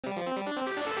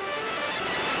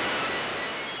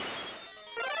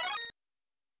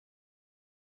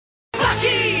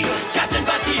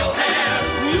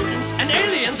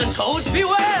Toads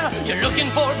beware, you're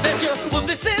looking for adventure. Well,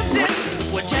 this is it.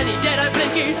 With Jenny, Deadeye,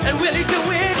 Blinky, and Willie to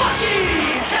win.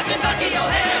 Bucky! Captain Bucky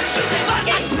O'Hare! You say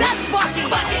Bucky! I said Bucky!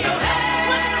 Bucky O'Hare!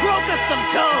 Let's croak us some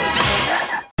toads!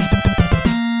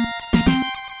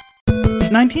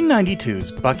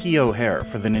 1992's Bucky O'Hare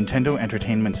for the Nintendo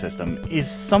Entertainment System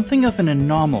is something of an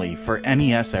anomaly for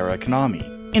NES-era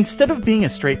Konami. Instead of being a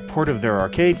straight port of their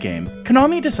arcade game,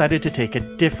 Konami decided to take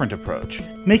a different approach,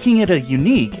 making it a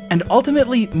unique and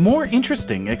ultimately more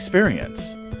interesting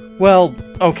experience. Well,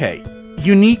 okay,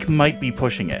 unique might be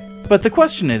pushing it, but the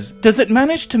question is, does it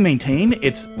manage to maintain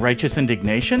its righteous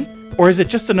indignation, or is it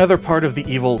just another part of the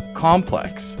evil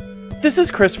complex? This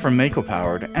is Chris from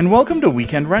Makopowered, and welcome to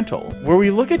Weekend Rental, where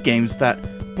we look at games that,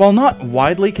 while not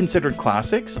widely considered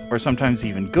classics, or sometimes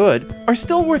even good, are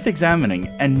still worth examining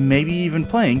and maybe even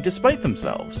playing despite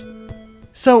themselves.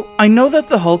 So, I know that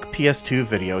the Hulk PS2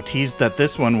 video teased that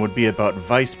this one would be about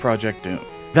Vice Project Doom.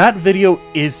 That video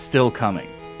is still coming.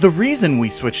 The reason we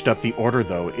switched up the order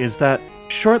though is that,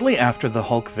 shortly after the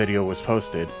Hulk video was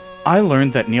posted, I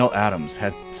learned that Neal Adams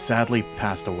had sadly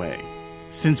passed away.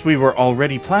 Since we were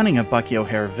already planning a Bucky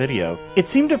O'Hare video, it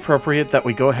seemed appropriate that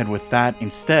we go ahead with that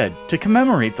instead to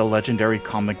commemorate the legendary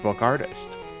comic book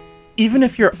artist. Even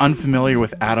if you're unfamiliar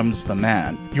with Adams the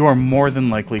man, you are more than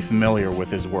likely familiar with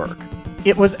his work.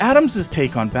 It was Adams'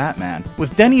 take on Batman,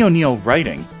 with Denny O'Neil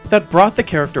writing, that brought the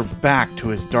character back to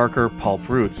his darker pulp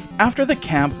roots after the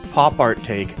camp pop art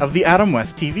take of the Adam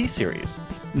West TV series.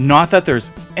 Not that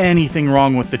there's anything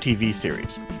wrong with the TV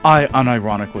series, I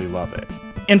unironically love it.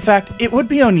 In fact, it would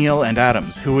be O'Neil and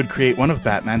Adams who would create one of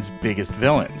Batman's biggest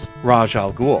villains, Ra's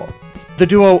al Ghul. The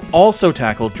duo also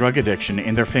tackled drug addiction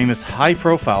in their famous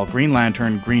high-profile Green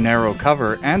Lantern Green Arrow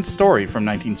cover and story from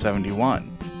 1971.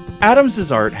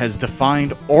 Adams' art has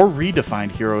defined or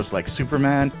redefined heroes like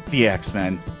Superman, the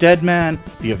X-Men, Deadman,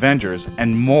 the Avengers,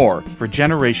 and more for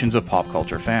generations of pop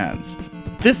culture fans.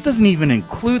 This doesn't even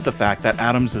include the fact that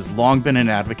Adams has long been an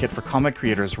advocate for comic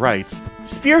creators' rights,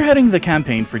 spearheading the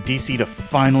campaign for DC to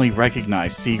finally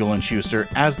recognize Siegel and Schuster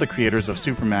as the creators of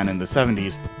Superman in the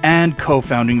 70s, and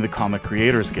co-founding the Comic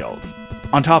Creators Guild.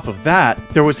 On top of that,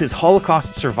 there was his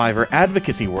Holocaust survivor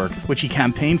advocacy work, which he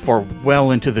campaigned for well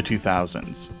into the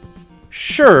 2000s.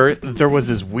 Sure, there was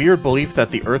his weird belief that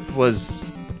the Earth was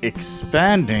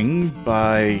expanding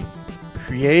by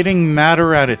creating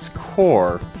matter at its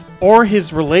core, or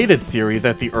his related theory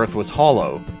that the Earth was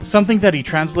hollow, something that he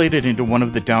translated into one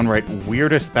of the downright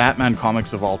weirdest Batman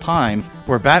comics of all time,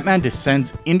 where Batman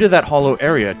descends into that hollow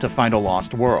area to find a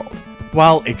lost world.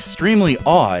 While extremely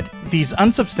odd, these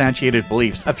unsubstantiated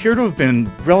beliefs appear to have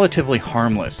been relatively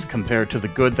harmless compared to the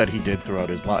good that he did throughout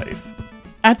his life.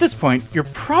 At this point, you're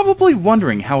probably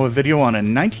wondering how a video on a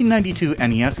 1992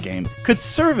 NES game could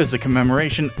serve as a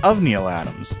commemoration of Neal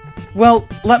Adams. Well,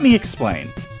 let me explain.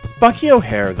 Bucky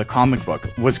O'Hare, the comic book,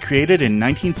 was created in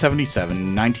 1977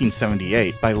 and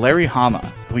 1978 by Larry Hama,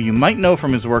 who you might know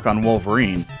from his work on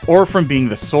Wolverine, or from being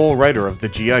the sole writer of the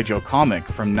G.I. Joe comic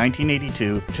from 1982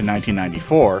 to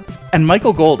 1994, and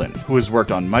Michael Golden, who has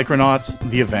worked on Micronauts,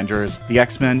 the Avengers, the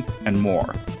X-Men, and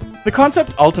more. The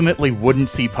concept ultimately wouldn't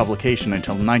see publication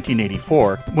until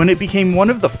 1984, when it became one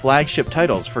of the flagship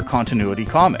titles for Continuity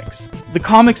Comics, the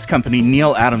comics company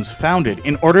Neal Adams founded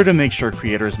in order to make sure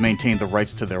creators maintained the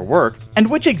rights to their work, and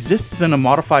which exists in a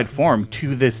modified form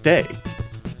to this day.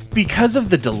 Because of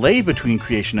the delay between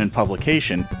creation and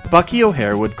publication, Bucky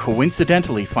O'Hare would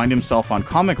coincidentally find himself on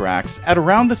comic racks at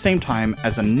around the same time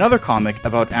as another comic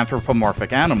about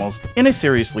anthropomorphic animals in a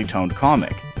seriously toned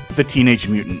comic, the Teenage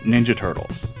Mutant Ninja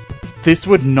Turtles. This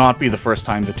would not be the first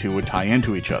time the two would tie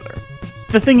into each other.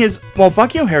 The thing is, while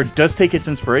Bucky O'Hare does take its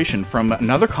inspiration from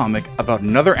another comic about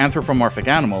another anthropomorphic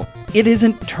animal, it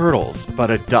isn't turtles,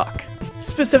 but a duck.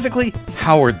 Specifically,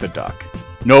 Howard the Duck.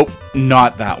 Nope,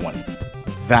 not that one.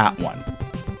 That one.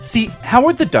 See,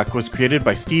 Howard the Duck was created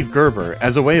by Steve Gerber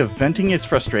as a way of venting his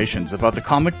frustrations about the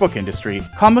comic book industry,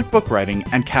 comic book writing,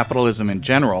 and capitalism in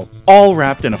general, all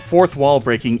wrapped in a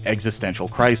fourth-wall-breaking existential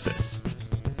crisis.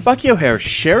 Bucky O'Hare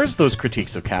shares those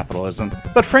critiques of capitalism,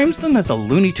 but frames them as a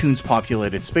Looney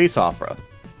Tunes-populated space opera,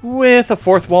 with a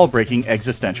fourth-wall-breaking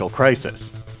existential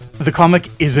crisis. The comic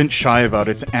isn't shy about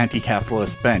its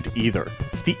anti-capitalist bent either.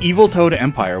 The evil Toad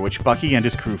Empire which Bucky and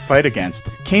his crew fight against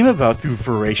came about through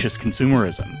voracious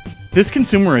consumerism. This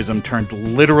consumerism turned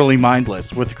literally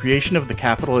mindless with the creation of the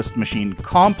capitalist machine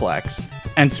Complex,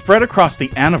 and spread across the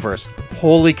Aniverse,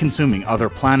 wholly consuming other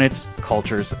planets,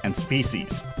 cultures, and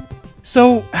species.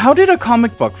 So, how did a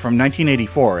comic book from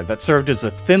 1984 that served as a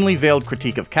thinly veiled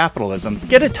critique of capitalism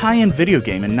get a tie-in video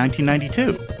game in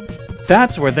 1992?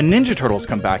 That's where the Ninja Turtles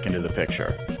come back into the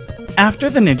picture.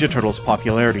 After the Ninja Turtles'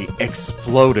 popularity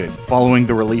exploded following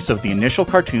the release of the initial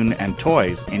cartoon and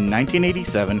toys in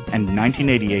 1987 and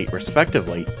 1988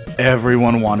 respectively,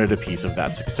 everyone wanted a piece of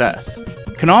that success.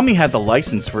 Konami had the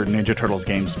license for Ninja Turtles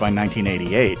games by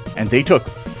 1988, and they took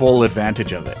full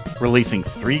advantage of it, releasing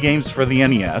 3 games for the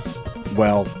NES,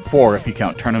 well, 4 if you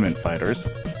count Tournament Fighters,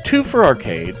 2 for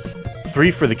arcades, 3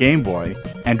 for the Game Boy,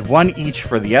 and 1 each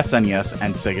for the SNES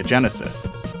and Sega Genesis.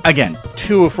 Again,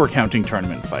 2 if we're counting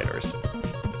Tournament Fighters.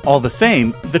 All the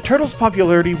same, the Turtles'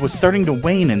 popularity was starting to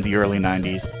wane in the early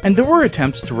 90s, and there were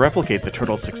attempts to replicate the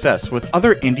Turtles' success with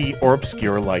other indie or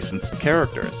obscure licensed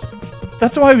characters.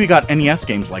 That's why we got NES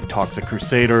games like Toxic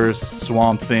Crusaders,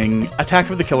 Swamp Thing,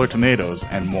 Attack of the Killer Tomatoes,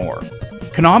 and more.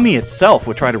 Konami itself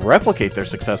would try to replicate their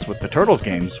success with the Turtles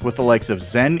games with the likes of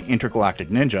Zen Intergalactic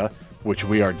Ninja, which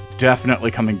we are definitely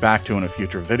coming back to in a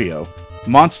future video,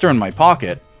 Monster in My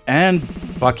Pocket, and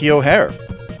Bucky O'Hare.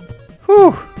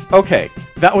 Whew, okay,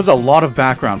 that was a lot of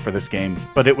background for this game,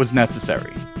 but it was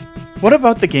necessary. What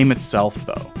about the game itself,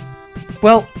 though?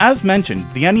 Well, as mentioned,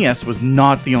 the NES was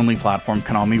not the only platform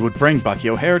Konami would bring Bucky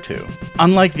O'Hare to.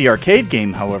 Unlike the arcade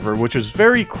game, however, which was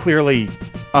very clearly,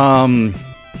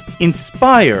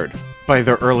 inspired by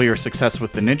their earlier success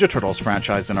with the Ninja Turtles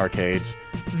franchise in arcades,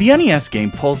 the NES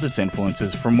game pulls its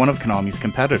influences from one of Konami's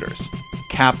competitors,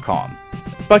 Capcom.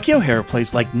 Bucky O'Hare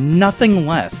plays like nothing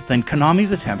less than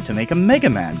Konami's attempt to make a Mega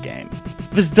Man game.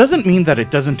 This doesn't mean that it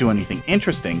doesn't do anything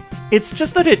interesting, it's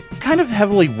just that it kind of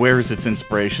heavily wears its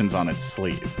inspirations on its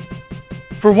sleeve.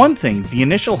 For one thing, the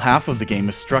initial half of the game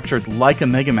is structured like a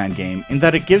Mega Man game in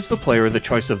that it gives the player the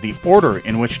choice of the order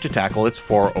in which to tackle its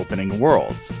 4 opening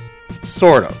worlds.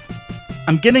 Sort of.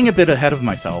 I'm getting a bit ahead of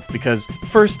myself because,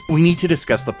 first, we need to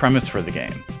discuss the premise for the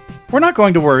game. We're not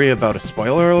going to worry about a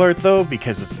spoiler alert though,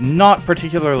 because it's not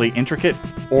particularly intricate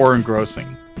or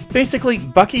engrossing. Basically,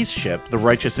 Bucky's ship, the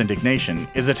Righteous Indignation,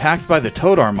 is attacked by the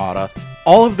Toad Armada,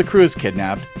 all of the crew is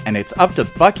kidnapped, and it's up to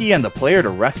Bucky and the player to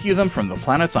rescue them from the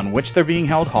planets on which they're being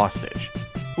held hostage.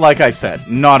 Like I said,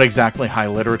 not exactly high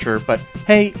literature, but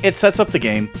hey, it sets up the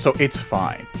game, so it's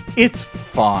fine. It's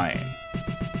fine.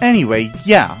 Anyway,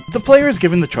 yeah, the player is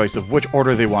given the choice of which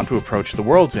order they want to approach the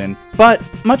worlds in, but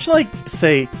much like,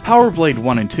 say, Power Blade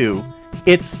 1 and 2,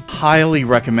 it's highly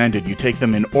recommended you take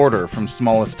them in order from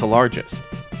smallest to largest.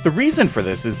 The reason for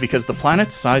this is because the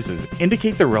planet's sizes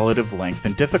indicate their relative length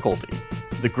and difficulty.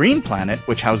 The green planet,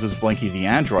 which houses Blinky the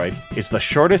android, is the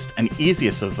shortest and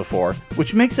easiest of the 4,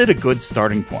 which makes it a good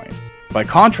starting point. By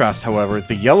contrast, however,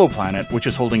 the yellow planet, which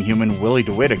is holding human Willie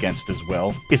DeWitt against his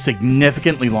will, is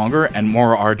significantly longer and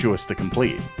more arduous to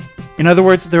complete. In other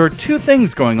words, there are 2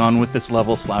 things going on with this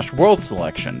level/world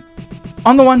selection.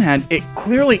 On the one hand, it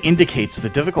clearly indicates the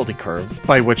difficulty curve,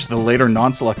 by which the later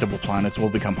non-selectable planets will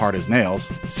become hard as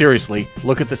nails. Seriously,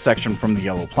 look at the section from the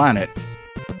yellow planet.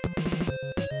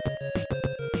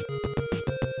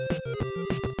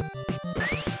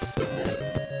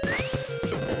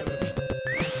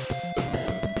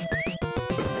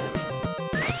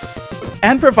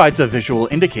 And provides a visual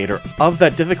indicator of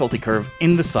that difficulty curve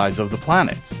in the size of the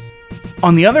planets.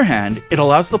 On the other hand, it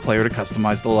allows the player to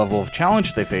customize the level of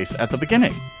challenge they face at the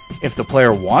beginning. If the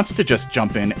player wants to just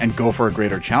jump in and go for a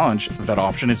greater challenge, that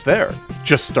option is there.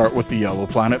 Just start with the yellow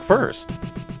planet first.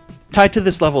 Tied to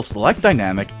this level select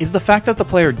dynamic is the fact that the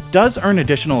player does earn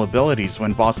additional abilities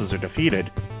when bosses are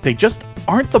defeated, they just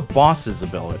aren't the boss's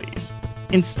abilities.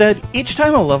 Instead, each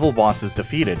time a level boss is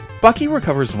defeated, Bucky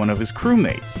recovers one of his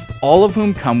crewmates, all of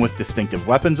whom come with distinctive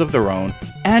weapons of their own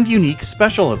and unique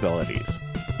special abilities.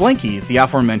 Blinky, the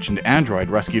aforementioned android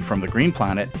rescued from the green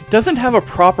planet, doesn't have a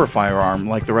proper firearm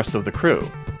like the rest of the crew.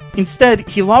 Instead,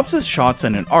 he lobs his shots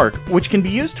in an arc, which can be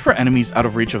used for enemies out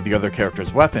of reach of the other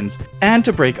character's weapons, and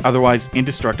to break otherwise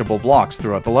indestructible blocks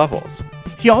throughout the levels.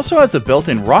 He also has a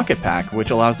built-in rocket pack,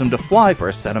 which allows him to fly for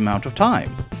a set amount of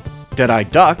time. Deadeye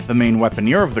Duck, the main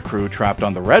weaponeer of the crew trapped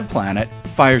on the red planet,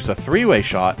 fires a 3-way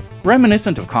shot,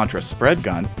 reminiscent of Contra's spread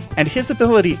gun, and his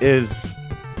ability is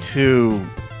to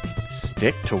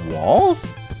stick to walls?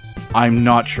 I'm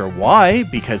not sure why,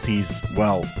 because he's,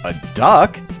 well, a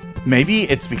duck. Maybe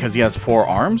it's because he has 4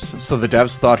 arms, so the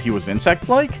devs thought he was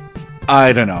insect-like?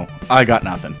 I don't know, I got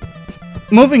nothing.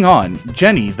 Moving on,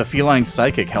 Jenny, the feline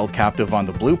psychic held captive on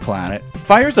the blue planet,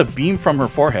 fires a beam from her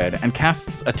forehead and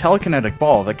casts a telekinetic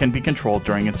ball that can be controlled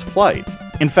during its flight.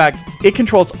 In fact, it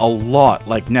controls a lot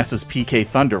like NES's PK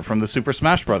Thunder from the Super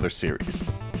Smash Bros. Series.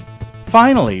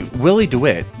 Finally, Willie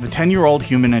DeWitt, the 10-year-old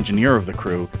human engineer of the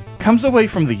crew, comes away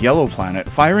from the yellow planet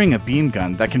firing a beam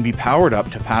gun that can be powered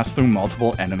up to pass through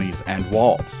multiple enemies and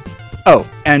walls. Oh,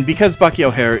 and because Bucky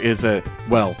O'Hare is a,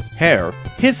 well, hare,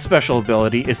 his special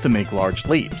ability is to make large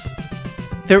leaps.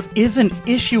 There is an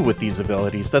issue with these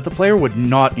abilities that the player would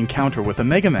not encounter with a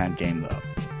Mega Man game though.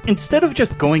 Instead of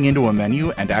just going into a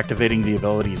menu and activating the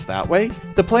abilities that way,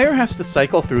 the player has to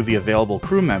cycle through the available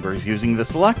crew members using the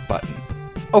select button.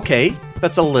 Okay,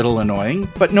 that's a little annoying,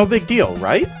 but no big deal,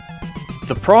 right?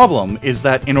 The problem is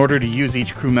that in order to use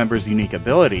each crew member's unique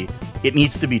ability, it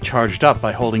needs to be charged up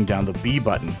by holding down the B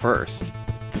button first,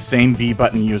 the same B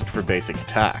button used for basic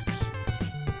attacks.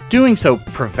 Doing so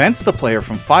prevents the player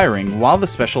from firing while the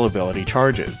special ability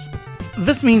charges.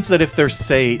 This means that if there's,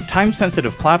 say,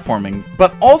 time-sensitive platforming,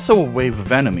 but also a wave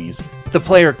of enemies, the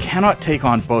player cannot take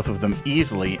on both of them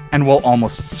easily and will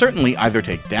almost certainly either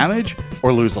take damage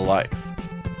or lose a life.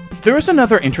 There is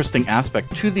another interesting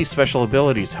aspect to these special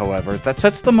abilities, however, that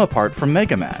sets them apart from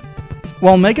Mega Man.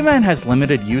 While Mega Man has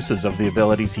limited uses of the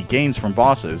abilities he gains from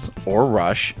bosses, or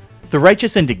Rush, the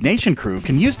Righteous Indignation crew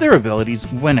can use their abilities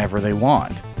whenever they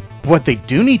want. What they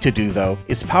do need to do, though,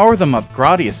 is power them up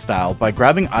Gradius style by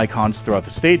grabbing icons throughout the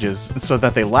stages so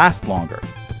that they last longer.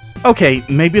 Okay,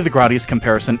 maybe the Gradius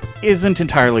comparison isn't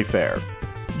entirely fair.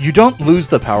 You don't lose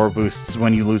the power boosts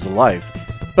when you lose a life,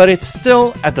 but it's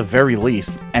still, at the very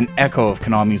least, an echo of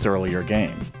Konami's earlier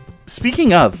game.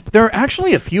 Speaking of, there are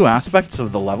actually a few aspects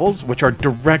of the levels which are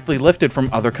directly lifted from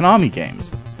other Konami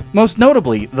games. Most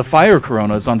notably, the fire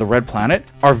coronas on the Red Planet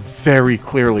are very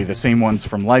clearly the same ones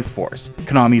from Life Force,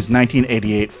 Konami's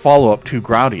 1988 follow-up to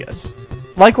Gradius.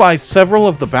 Likewise, several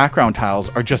of the background tiles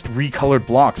are just recolored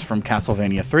blocks from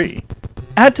Castlevania 3.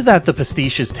 Add to that the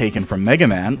pastiches taken from Mega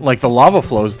Man, like the lava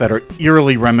flows that are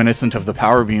eerily reminiscent of the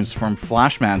power beams from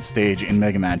Flashman's stage in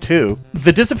Mega Man 2,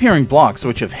 the disappearing blocks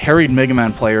which have harried Mega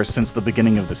Man players since the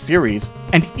beginning of the series,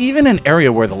 and even an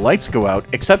area where the lights go out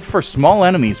except for small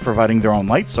enemies providing their own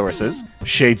light sources,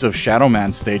 shades of Shadow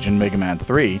Man's stage in Mega Man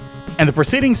 3, and the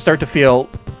proceedings start to feel,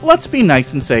 let's be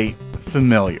nice and say,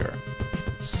 familiar.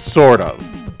 Sort of.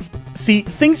 See,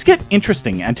 things get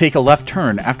interesting and take a left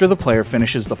turn after the player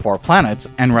finishes the 4 planets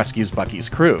and rescues Bucky's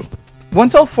crew.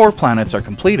 Once all 4 planets are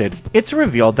completed, it's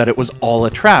revealed that it was all a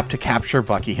trap to capture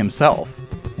Bucky himself.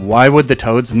 Why would the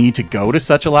Toads need to go to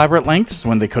such elaborate lengths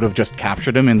when they could have just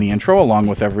captured him in the intro along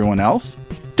with everyone else?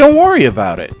 Don't worry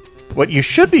about it. What you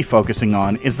should be focusing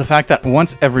on is the fact that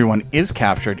once everyone is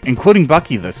captured, including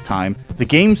Bucky this time, the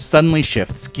game suddenly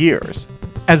shifts gears.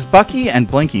 As Bucky and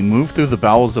Blinky move through the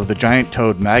bowels of the giant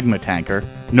toad magma tanker,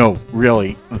 no,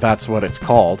 really, that's what it's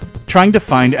called, trying to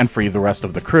find and free the rest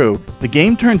of the crew, the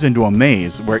game turns into a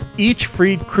maze where each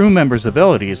freed crew member's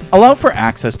abilities allow for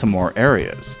access to more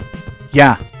areas.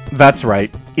 Yeah, that's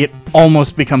right, it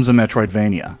almost becomes a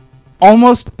Metroidvania.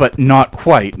 Almost, but not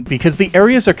quite, because the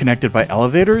areas are connected by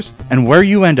elevators, and where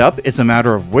you end up is a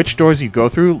matter of which doors you go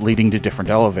through leading to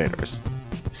different elevators.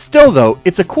 Still though,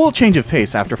 it's a cool change of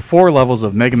pace after 4 levels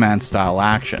of Mega Man style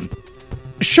action.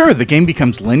 Sure, the game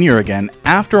becomes linear again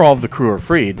after all of the crew are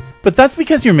freed, but that's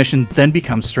because your mission then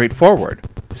becomes straightforward.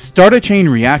 Start a chain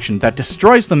reaction that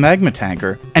destroys the magma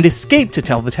tanker, and escape to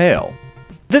tell the tale.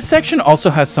 This section also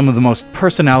has some of the most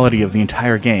personality of the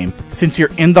entire game, since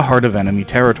you're in the heart of enemy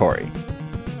territory.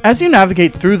 As you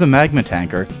navigate through the magma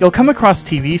tanker, you'll come across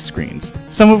TV screens,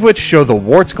 some of which show the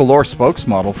Warts Galore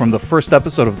spokesmodel from the first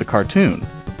episode of the cartoon.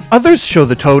 Others show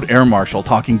the Toad Air Marshal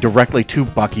talking directly to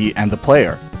Bucky and the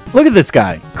player. Look at this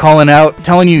guy, calling out,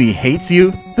 telling you he hates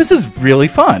you. This is really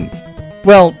fun.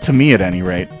 Well, to me at any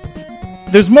rate.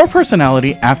 There's more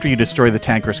personality after you destroy the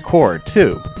tanker's core,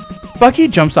 too. Bucky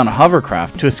jumps on a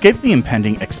hovercraft to escape the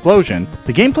impending explosion,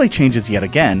 the gameplay changes yet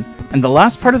again, and the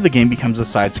last part of the game becomes a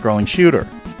side-scrolling shooter.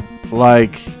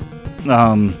 Like,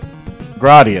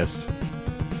 Gradius.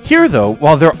 Here though,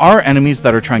 while there are enemies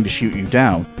that are trying to shoot you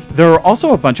down, there are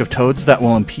also a bunch of toads that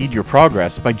will impede your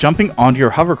progress by jumping onto your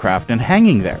hovercraft and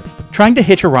hanging there, trying to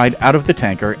hitch a ride out of the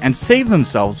tanker and save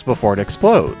themselves before it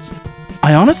explodes.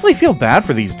 I honestly feel bad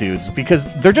for these dudes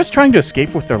because they're just trying to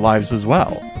escape with their lives as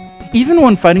well. Even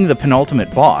when fighting the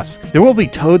penultimate boss, there will be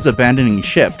toads abandoning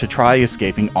ship to try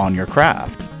escaping on your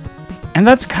craft. And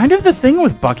that's kind of the thing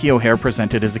with Bucky O'Hare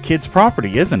presented as a kid's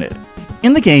property, isn't it?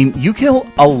 In the game, you kill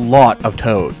a lot of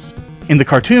toads. In the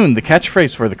cartoon, the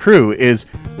catchphrase for the crew is,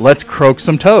 "Let's croak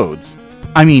some toads."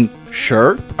 I mean,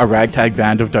 sure, a ragtag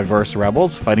band of diverse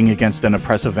rebels fighting against an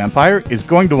oppressive empire is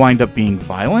going to wind up being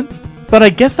violent, but I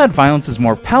guess that violence is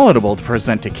more palatable to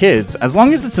present to kids as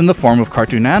long as it's in the form of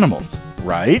cartoon animals,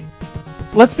 right?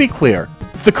 Let's be clear,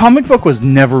 the comic book was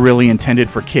never really intended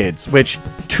for kids, which,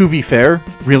 to be fair,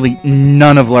 really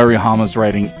none of Larry Hama's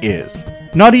writing is.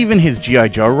 Not even his G.I.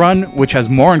 Joe run, which has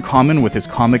more in common with his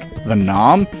comic The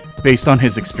Nom, based on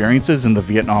his experiences in the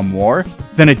Vietnam War,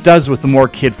 than it does with the more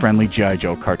kid-friendly G.I.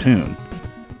 Joe cartoon.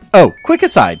 Oh, quick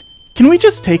aside, Can we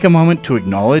just take a moment to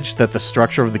acknowledge that the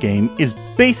structure of the game is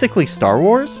basically Star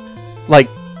Wars? Like,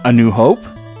 A New Hope?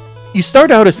 You start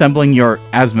out assembling your,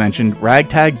 as mentioned,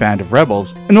 ragtag band of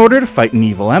rebels in order to fight an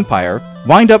evil empire,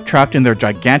 wind up trapped in their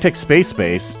gigantic space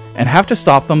base, and have to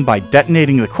stop them by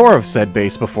detonating the core of said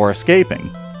base before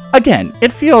escaping. Again,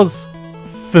 it feels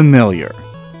familiar.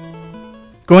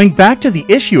 Going back to the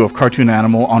issue of cartoon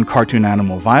animal on cartoon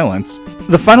animal violence,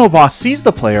 the final boss sees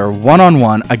the player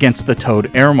one-on-one against the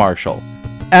Toad Air Marshal,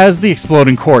 as the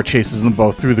exploding core chases them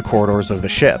both through the corridors of the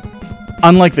ship.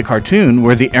 Unlike the cartoon,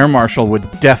 where the Air Marshal would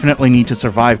definitely need to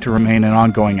survive to remain an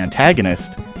ongoing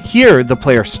antagonist, here the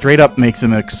player straight up makes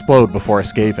him explode before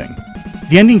escaping.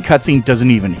 The ending cutscene doesn't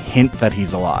even hint that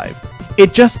he's alive.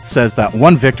 It just says that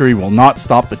one victory will not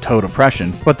stop the Toad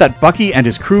oppression, but that Bucky and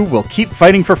his crew will keep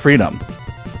fighting for freedom.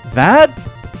 That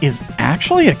is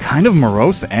actually a kind of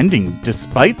morose ending,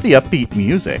 despite the upbeat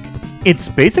music. It's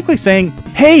basically saying,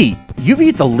 hey, you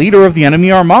beat the leader of the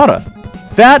enemy armada.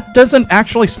 That doesn't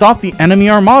actually stop the enemy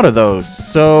armada though,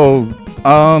 so,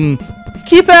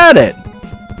 keep at it.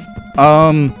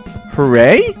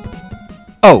 Hooray?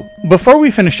 Oh, before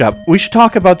we finish up, we should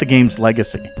talk about the game's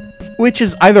legacy, which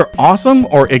is either awesome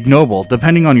or ignoble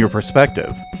depending on your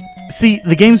perspective. See,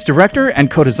 the game's director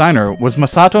and co-designer was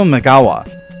Masato Magawa.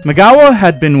 Magawa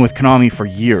had been with Konami for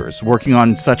years, working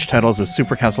on such titles as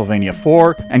Super Castlevania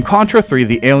 4 and Contra 3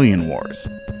 The Alien Wars.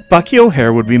 Bucky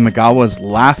O'Hare would be Magawa's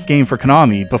last game for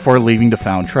Konami before leaving to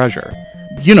found Treasure.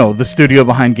 You know, the studio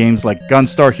behind games like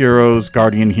Gunstar Heroes,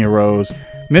 Guardian Heroes,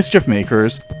 Mischief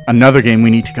Makers, another game we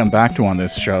need to come back to on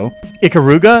this show,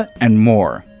 Ikaruga, and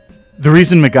more. The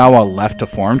reason Magawa left to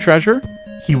form Treasure?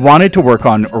 He wanted to work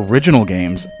on original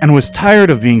games and was tired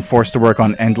of being forced to work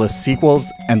on endless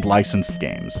sequels and licensed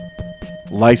games.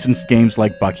 Licensed games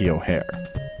like Bucky O'Hare.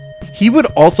 He would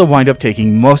also wind up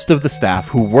taking most of the staff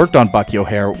who worked on Bucky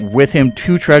O'Hare with him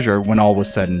to Treasure when all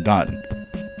was said and done.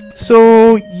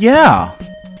 So yeah,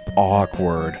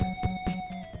 awkward.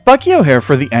 Bucky O'Hare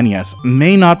for the NES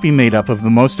may not be made up of the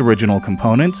most original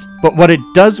components, but what it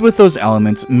does with those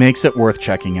elements makes it worth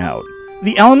checking out.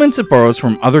 The elements it borrows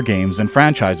from other games and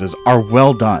franchises are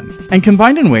well done, and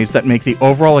combined in ways that make the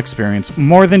overall experience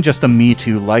more than just a Me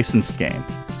Too licensed game.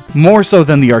 More so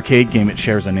than the arcade game it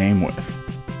shares a name with.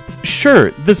 Sure,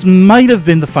 this might have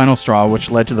been the final straw which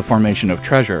led to the formation of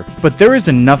Treasure, but there is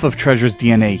enough of Treasure's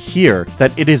DNA here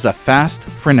that it is a fast,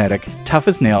 frenetic, tough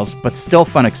as nails, but still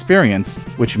fun experience,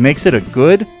 which makes it a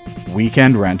good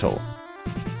weekend rental.